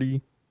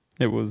dirty.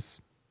 It was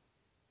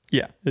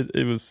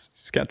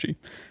sketchy.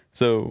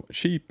 So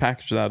she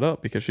packaged that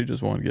up because she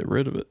just wanted to get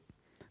rid of it.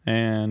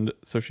 And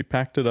so she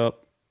packed it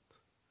up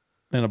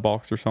in a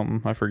box or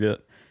something, I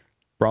forget,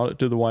 brought it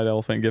to the White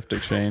Elephant Gift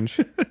Exchange.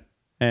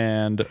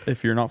 And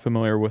if you're not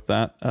familiar with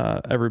that,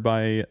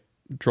 everybody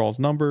draws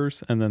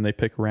numbers and then they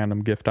pick a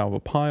random gift out of a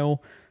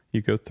pile.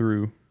 You go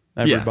through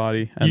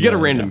everybody. Yeah. You get a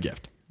random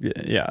gift.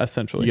 Yeah,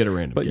 essentially. You get a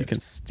random But gift. you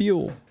can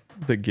steal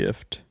the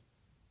gift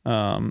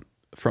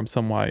from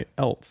somebody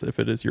else if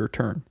it is your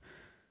turn.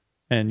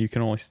 And you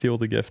can only steal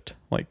the gift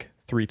like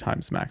 3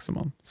 times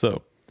maximum.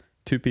 So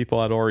 2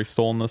 people had already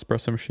stolen the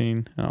espresso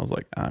machine, and I was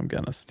like, I'm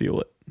going to steal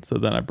it. So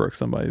then I broke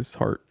somebody's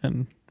heart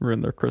and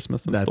ruined their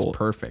Christmas and That's stole it.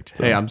 perfect.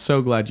 Hey, I'm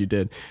so glad you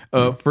did.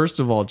 First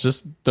of all,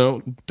 just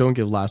don't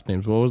give last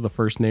names. What was the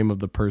first name of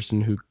the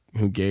person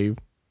who gave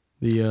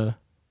the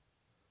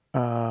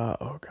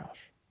Oh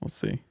gosh. Let's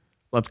see.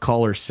 let's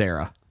call her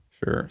Sarah.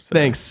 Sure. So,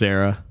 Thanks,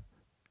 Sarah.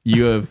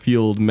 You have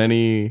fueled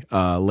many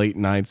late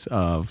nights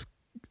of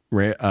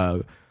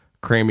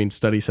cramming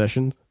study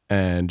sessions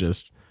and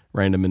just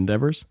random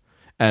endeavors.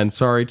 And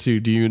sorry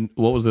to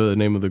what was the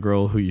name of the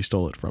girl who you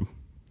stole it from?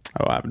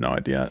 Oh, I have no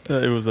idea.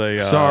 It was a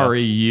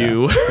Sorry,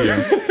 you.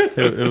 Yeah.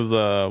 It was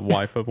a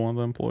wife of one of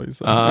the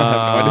employees.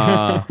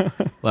 I have no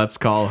idea. Let's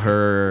call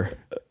her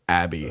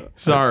Abby.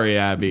 Sorry,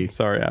 Abby.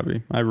 Sorry,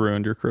 Abby. I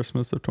ruined your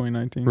Christmas of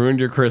 2019. Ruined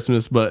your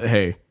Christmas, but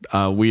hey,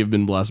 we have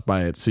been blessed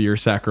by it. So your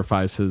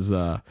sacrifice has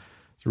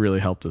really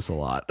helped us a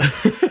lot.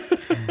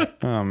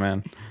 Oh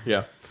man.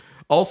 Yeah.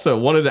 Also,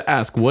 wanted to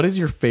ask, what is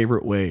your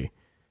favorite way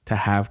to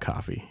have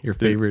coffee? Your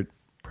favorite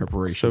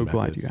preparation So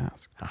glad methods? you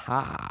asked.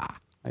 Aha.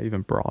 I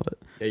even brought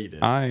it. Yeah, you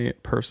did. I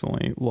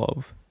personally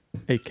love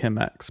a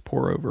Chemex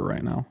pour over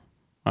right now.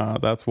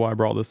 That's why I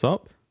brought this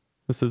up.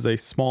 This is a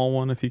small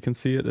one. If you can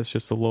see it, it's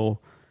just a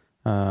little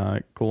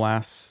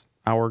hourglass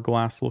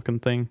looking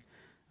thing.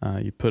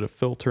 You put a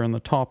filter in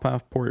the top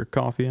half, pour your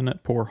coffee in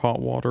it, pour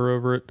hot water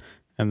over it,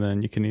 and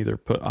then you can either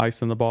put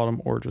ice in the bottom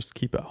or just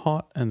keep it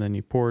hot, and then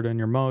you pour it in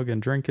your mug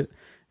and drink it,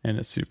 and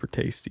it's super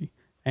tasty.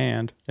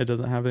 And it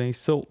doesn't have any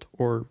silt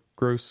or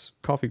gross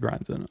coffee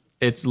grinds in it.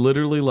 It's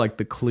literally like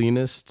the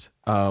cleanest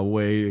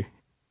way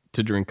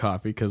to drink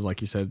coffee because, like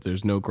you said,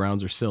 there's no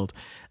grounds or silt.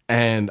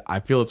 And I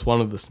feel it's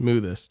one of the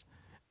smoothest.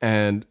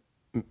 And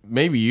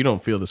maybe you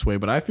don't feel this way,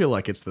 but I feel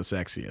like it's the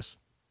sexiest.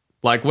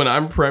 Like when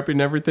I'm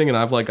prepping everything and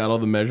I've like got all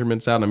the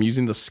measurements out and I'm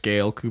using the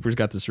scale. Cooper's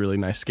got this really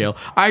nice scale.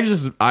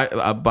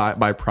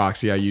 By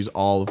proxy, I use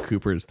all of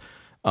Cooper's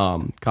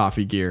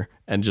coffee gear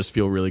and just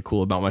feel really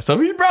cool about myself.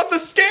 He brought the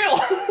scale.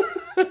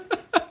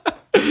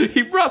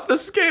 He brought the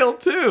scale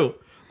too.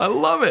 I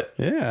love it.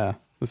 Yeah,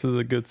 this is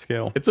a good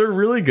scale. It's a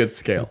really good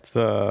scale. It's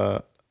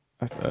I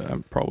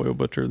probably will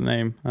butcher the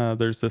name.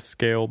 There's this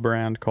scale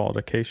brand called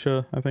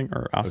Acacia, I think,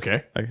 or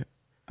Okay.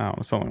 I don't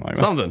know, something like that.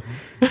 Something.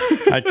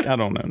 I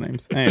don't know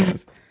names.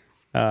 Anyways,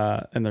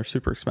 and they're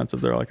super expensive.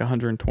 They're like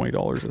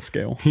 $120 a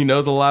scale, He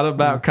knows a lot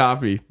about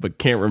coffee, but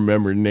can't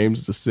remember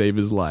names to save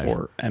his life.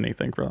 or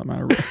anything for that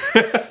matter.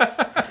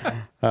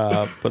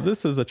 But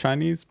this is a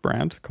Chinese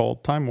brand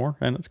called Timor,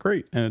 and it's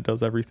great, and it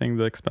does everything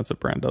the expensive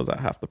brand does at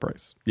half the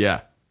price.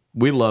 Yeah,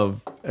 we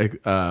love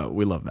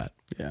that.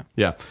 Yeah.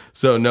 Yeah.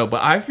 So no,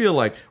 but I feel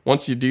like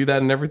once you do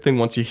that and everything,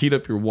 once you heat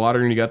up your water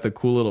and you got the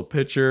cool little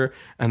pitcher,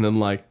 and then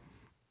like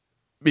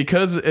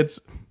because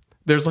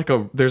there's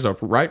a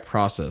right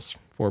process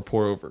for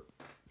pour over.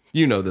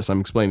 You know this.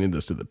 I'm explaining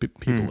this to the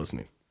people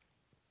listening.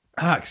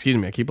 Excuse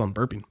me. I keep on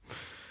burping.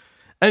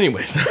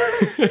 Anyways,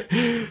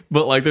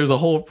 but like there's a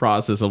whole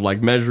process of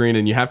like measuring,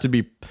 and you have to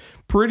be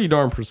pretty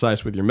darn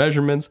precise with your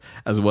measurements,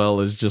 as well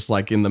as just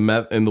like in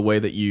the way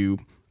that you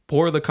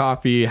pour the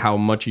coffee, how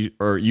much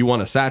you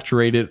want to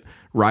saturate it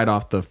right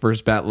off the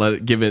first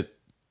bat, give it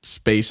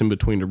space in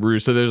between the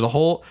brews. So there's a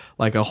whole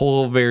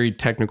very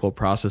technical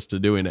process to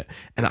doing it.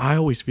 And I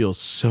always feel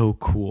so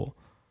cool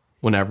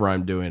whenever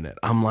I'm doing it.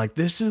 I'm like,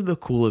 this is the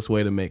coolest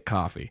way to make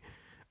coffee.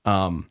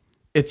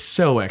 It's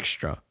so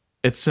extra.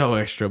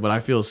 But I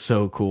feel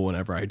so cool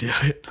whenever I do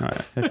it. All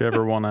right. If you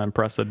ever want to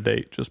impress a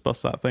date, just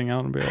bust that thing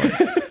out and be like,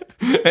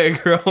 hey,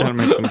 girl, gotta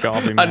make some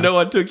coffee, man. I know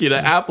I took you to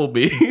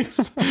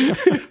Applebee's,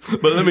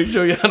 but let me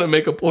show you how to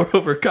make a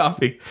pour-over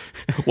coffee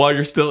while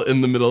you're still in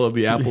the middle of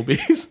the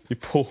Applebee's. You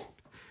pull.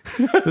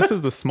 This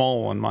is the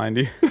small one, mind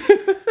you.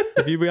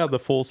 If you got the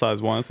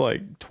full-size one, it's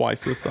like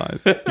twice this size.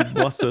 You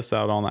bust this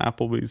out on the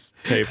Applebee's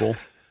table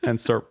and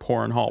start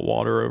pouring hot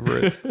water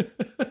over it.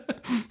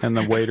 And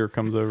the waiter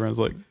comes over and is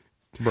like,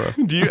 bro.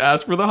 Do you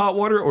ask for the hot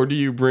water, or do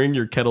you bring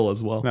your kettle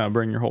as well? No,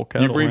 bring your whole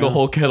kettle. You bring the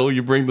whole kettle,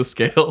 you bring the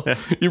scale,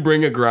 you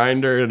bring a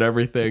grinder and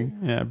everything.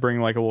 Yeah, bring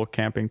like a little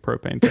camping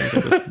propane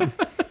tank.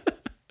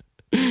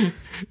 And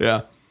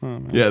yeah.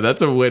 Yeah,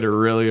 that's a way to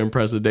really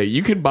impress a date.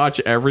 You could botch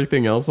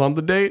everything else on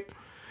the date,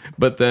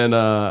 but then,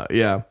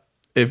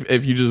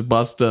 if you just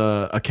bust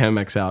a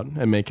Chemex out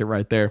and make it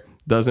right there,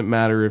 doesn't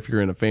matter if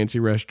you're in a fancy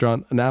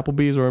restaurant, an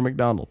Applebee's or a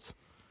McDonald's.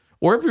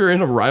 Or if you're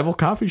in a rival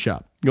coffee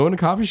shop, go in a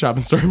coffee shop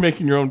and start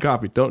making your own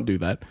coffee. Don't do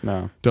that.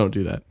 No. Don't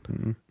do that.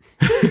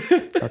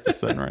 That's the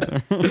sin right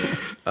there.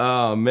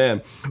 Oh,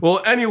 man.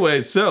 Well,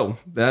 anyway, so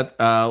that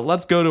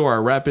let's go to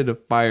our rapid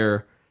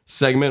fire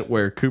segment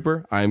where,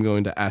 Cooper, I'm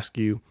going to ask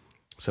you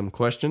some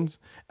questions.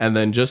 And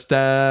then just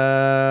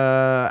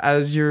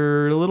as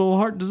your little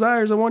heart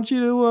desires, I want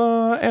you to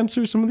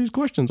answer some of these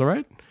questions, all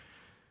right?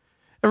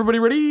 Everybody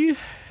ready?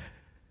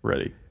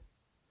 Ready.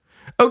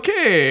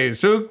 Okay,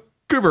 so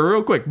Cooper,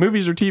 real quick,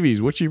 movies or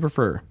TVs, which do you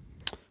prefer?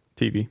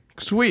 TV.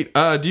 Sweet.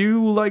 Do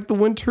you like the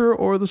winter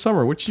or the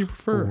summer? Which do you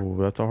prefer? Oh,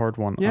 that's a hard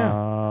one.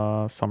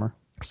 Yeah. Summer.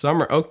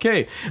 Summer.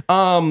 Okay.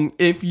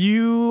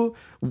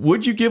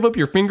 Would you give up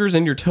your fingers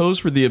and your toes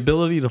for the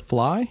ability to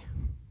fly?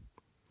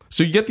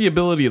 So you get the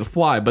ability to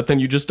fly, but then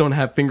you just don't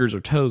have fingers or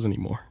toes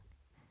anymore.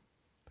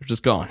 They're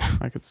just gone.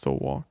 I could still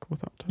walk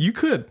without toes. You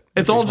could.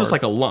 It's all just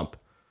like a lump.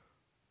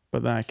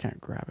 But then I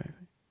can't grab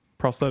anything.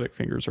 Prosthetic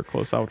fingers are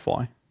close. I would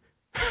fly.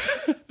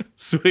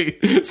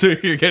 Sweet. So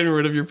you're getting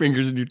rid of your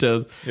fingers and your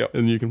toes,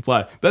 and you can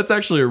fly. That's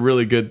actually a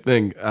really good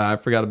thing. I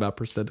forgot about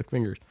prosthetic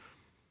fingers.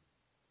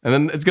 And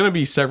then it's going to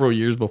be several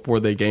years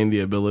before they gain the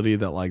ability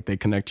that like they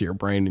connect to your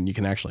brain and you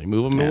can actually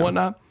move them and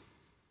whatnot.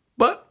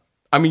 But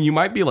I mean, you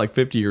might be like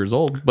 50 years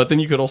old, but then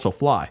you could also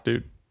fly.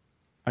 Dude,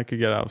 I could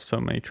get out of so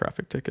many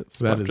traffic tickets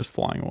by just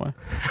flying away.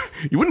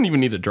 You wouldn't even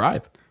need to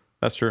drive.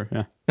 That's true,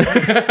 yeah.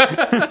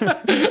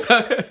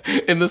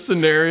 In this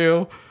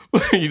scenario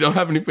where you don't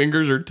have any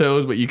fingers or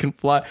toes, but you can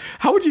fly,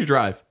 how would you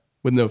drive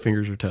with no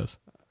fingers or toes?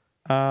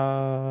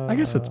 I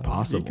guess it's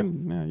possible.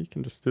 You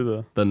can just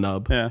do the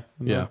nub. Yeah.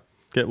 Yeah.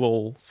 Get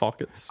little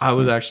sockets. I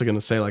was actually going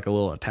to say like a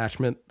little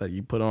attachment that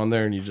you put on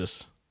there and you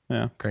just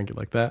crank it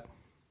like that.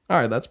 All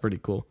right, that's pretty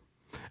cool.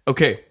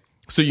 Okay,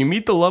 so you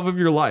meet the love of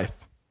your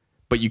life,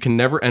 but you can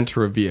never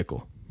enter a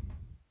vehicle.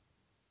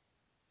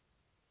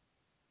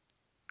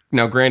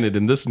 Now, granted,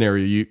 in this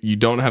scenario, you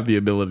don't have the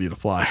ability to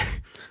fly.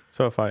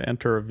 So if I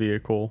enter a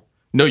vehicle...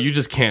 No, you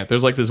just can't.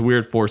 There's like this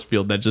weird force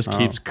field that just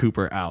keeps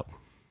Cooper out.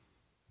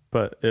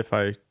 But if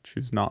I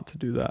choose not to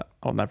do that,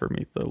 I'll never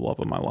meet the love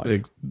of my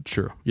life.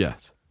 True,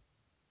 yes.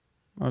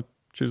 I'll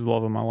choose the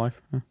love of my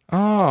life.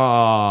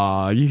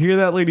 You hear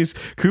that, ladies?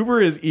 Cooper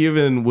is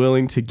even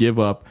willing to give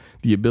up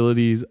the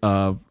abilities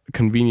of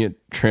convenient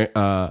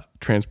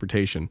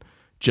transportation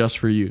just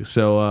for you.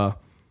 So,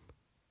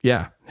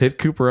 hit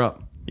Cooper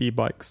up.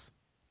 E-bikes.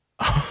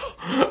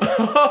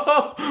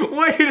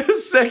 Wait a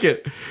second.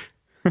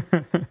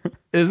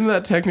 Isn't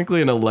that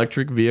technically an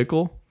electric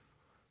vehicle?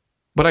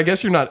 But I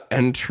guess you're not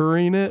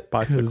entering it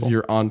because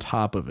you're on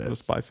top of it.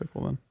 It's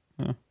bicycle then.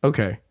 Yeah.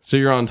 Okay, so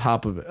you're on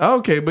top of it.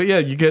 Okay, but yeah,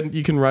 you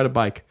can ride a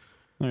bike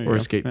or a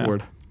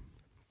skateboard.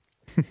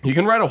 Yeah. You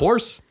can ride a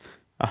horse.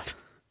 I'll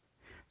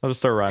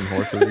just start riding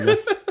horses again.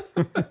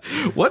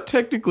 What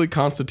technically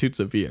constitutes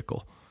a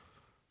vehicle?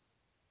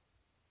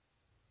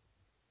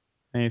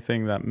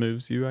 Anything that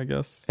moves you, I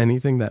guess.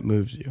 Anything that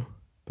moves you.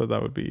 But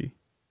that would be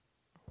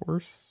a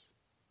horse.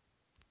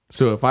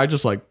 So if I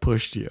just like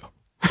pushed you.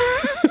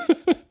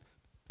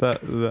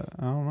 that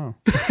I don't know.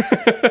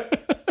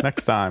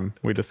 Next time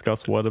we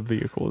discuss what a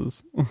vehicle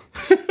is.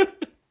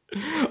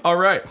 All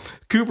right.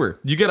 Cooper,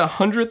 you get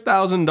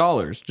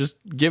 $100,000. Just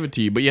give it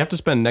to you, but you have to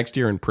spend next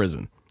year in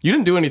prison. You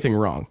didn't do anything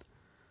wrong.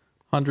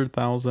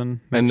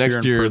 100,000. And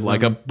next year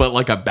like a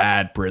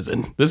bad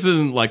prison. This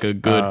isn't like a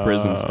good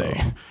prison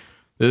stay.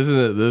 This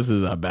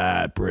is a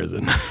bad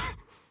prison.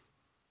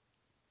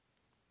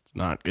 It's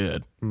not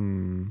good.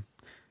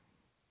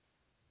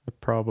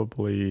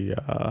 Probably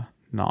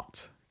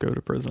not go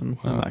to prison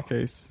in that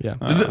case. Yeah.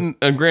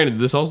 And granted,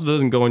 this also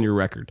doesn't go on your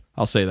record.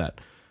 I'll say that.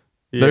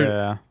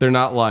 Yeah. They're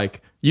not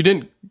like, you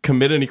didn't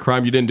commit any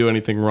crime, you didn't do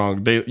anything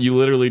wrong. You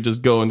literally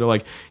just go and they're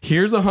like,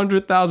 here's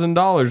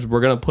 $100,000. We're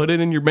going to put it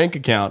in your bank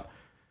account.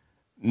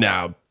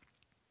 Now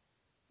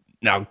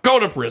go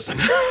to prison.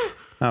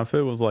 Now, if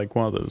it was like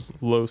one of those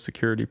low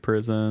security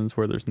prisons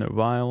where there's no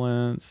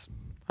violence,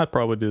 I'd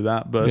probably do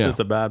that. But if it's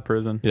a bad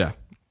prison, yeah,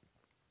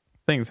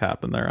 things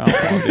happen there. I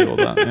don't want to deal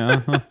with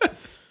that.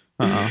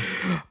 Yeah.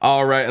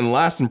 All right. And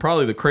last and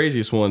probably the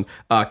craziest one,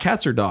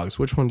 cats or dogs?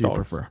 Which one do you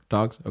Dogs. prefer?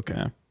 Dogs? Okay.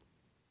 Yeah.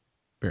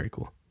 Very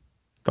cool.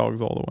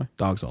 Dogs all the way.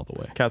 Dogs all the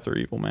way. Cats are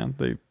evil, man.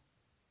 They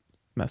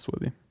mess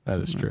with you. That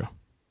is true.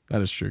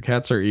 That is true.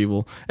 Cats are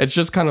evil. It's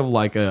just kind of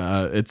like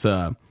it's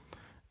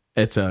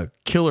a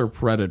killer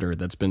predator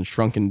that's been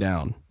shrunken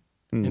down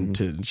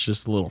into it's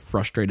just a little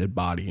frustrated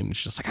body, and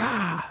it's just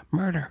like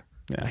murder.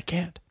 Yeah. I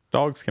can't.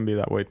 Dogs can be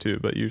that way too,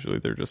 but usually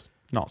they're just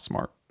not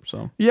smart.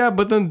 So Yeah,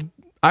 but then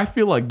I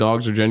feel like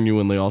dogs are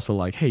genuinely also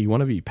like, hey, you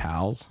want to be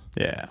pals?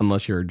 yeah.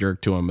 Unless you're a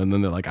jerk to them, and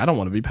then they're like, I don't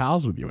want to be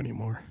pals with you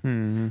anymore.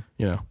 Mm-hmm.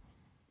 You know.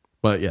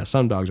 But yeah,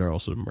 some dogs are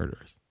also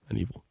murderous and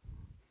evil.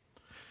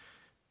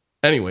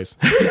 Anyways.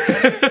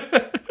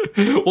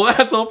 Well,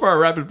 that's all for our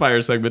rapid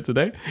fire segment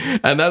today.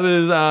 And that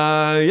is,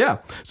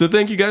 So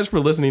thank you guys for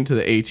listening to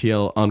the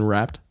ATL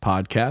Unwrapped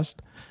podcast.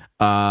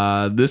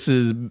 This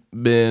has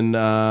been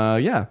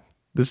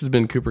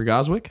Cooper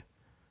Goswick.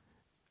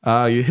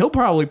 He'll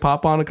probably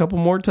pop on a couple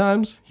more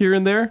times here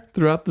and there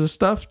throughout this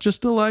stuff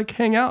just to like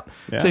hang out,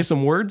 say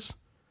some words.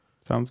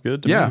 Sounds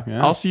good to me.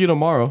 Yeah. I'll see you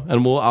tomorrow,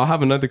 and I'll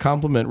have another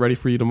compliment ready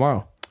for you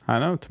tomorrow. I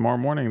know. Tomorrow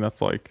morning,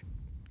 that's like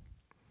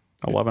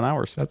 11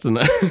 hours. That's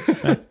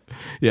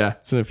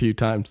it's in a few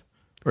times,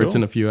 or it's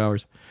Cool. in a few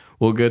hours.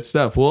 Well, good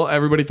stuff. Well,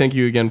 everybody, thank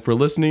you again for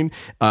listening.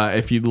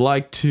 If you'd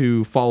like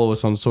to follow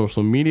us on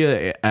social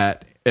media,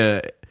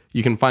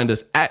 you can find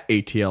us at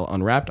ATL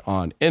Unwrapped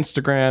on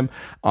Instagram,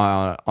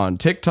 on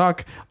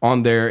TikTok.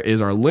 On there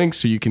is our link,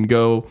 so you can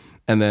go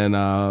and then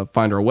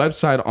find our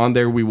website. On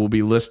there, we will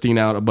be listing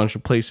out a bunch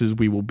of places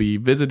we will be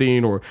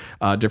visiting or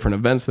different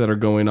events that are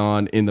going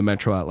on in the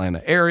Metro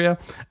Atlanta area,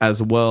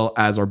 as well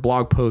as our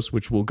blog posts,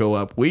 which will go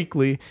up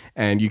weekly.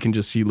 And you can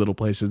just see little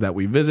places that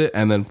we visit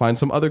and then find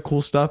some other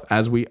cool stuff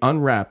as we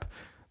unwrap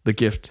the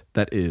gift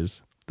that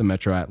is the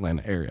Metro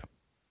Atlanta area.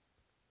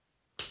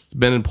 It's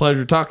been a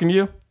pleasure talking to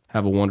you.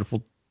 Have a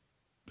wonderful,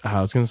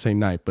 I was going to say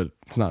night, but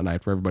it's not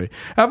night for everybody.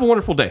 Have a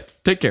wonderful day.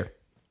 Take care.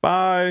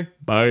 Bye.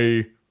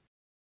 Bye.